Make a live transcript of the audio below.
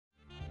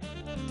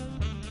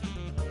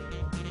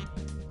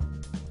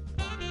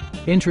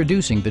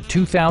Introducing the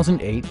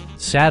 2008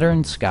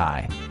 Saturn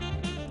Sky.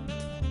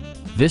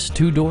 This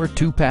two-door,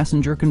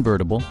 two-passenger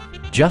convertible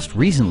just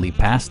recently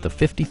passed the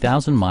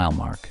 50,000-mile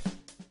mark.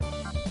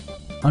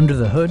 Under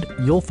the hood,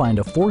 you'll find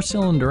a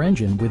four-cylinder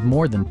engine with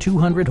more than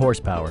 200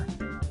 horsepower,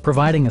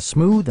 providing a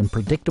smooth and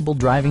predictable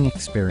driving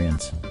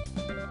experience.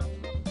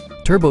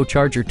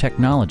 Turbocharger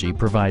technology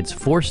provides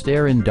forced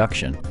air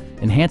induction,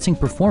 enhancing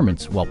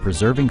performance while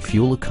preserving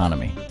fuel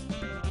economy.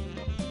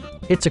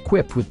 It's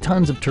equipped with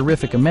tons of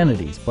terrific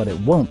amenities, but it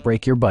won't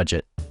break your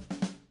budget.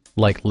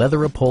 Like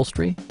leather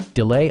upholstery,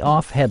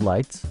 delay-off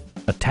headlights,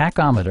 a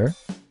tachometer,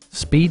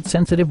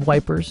 speed-sensitive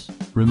wipers,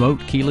 remote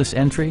keyless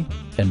entry,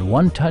 and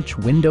one-touch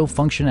window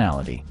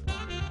functionality.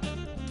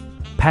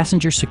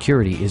 Passenger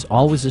security is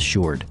always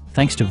assured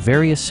thanks to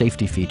various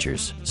safety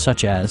features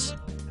such as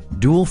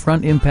dual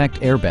front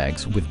impact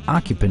airbags with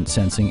occupant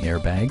sensing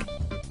airbag,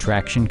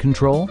 traction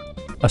control,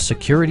 a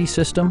security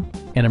system,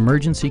 an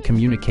emergency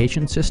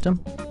communication system,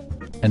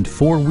 and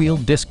four-wheel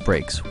disc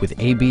brakes with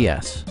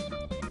ABS.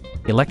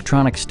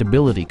 Electronic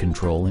stability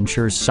control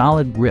ensures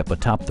solid grip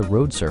atop the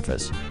road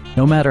surface,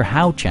 no matter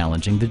how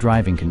challenging the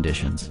driving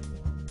conditions.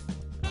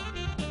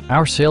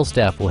 Our sales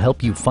staff will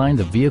help you find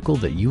the vehicle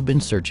that you've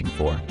been searching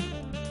for.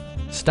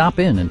 Stop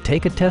in and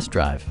take a test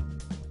drive.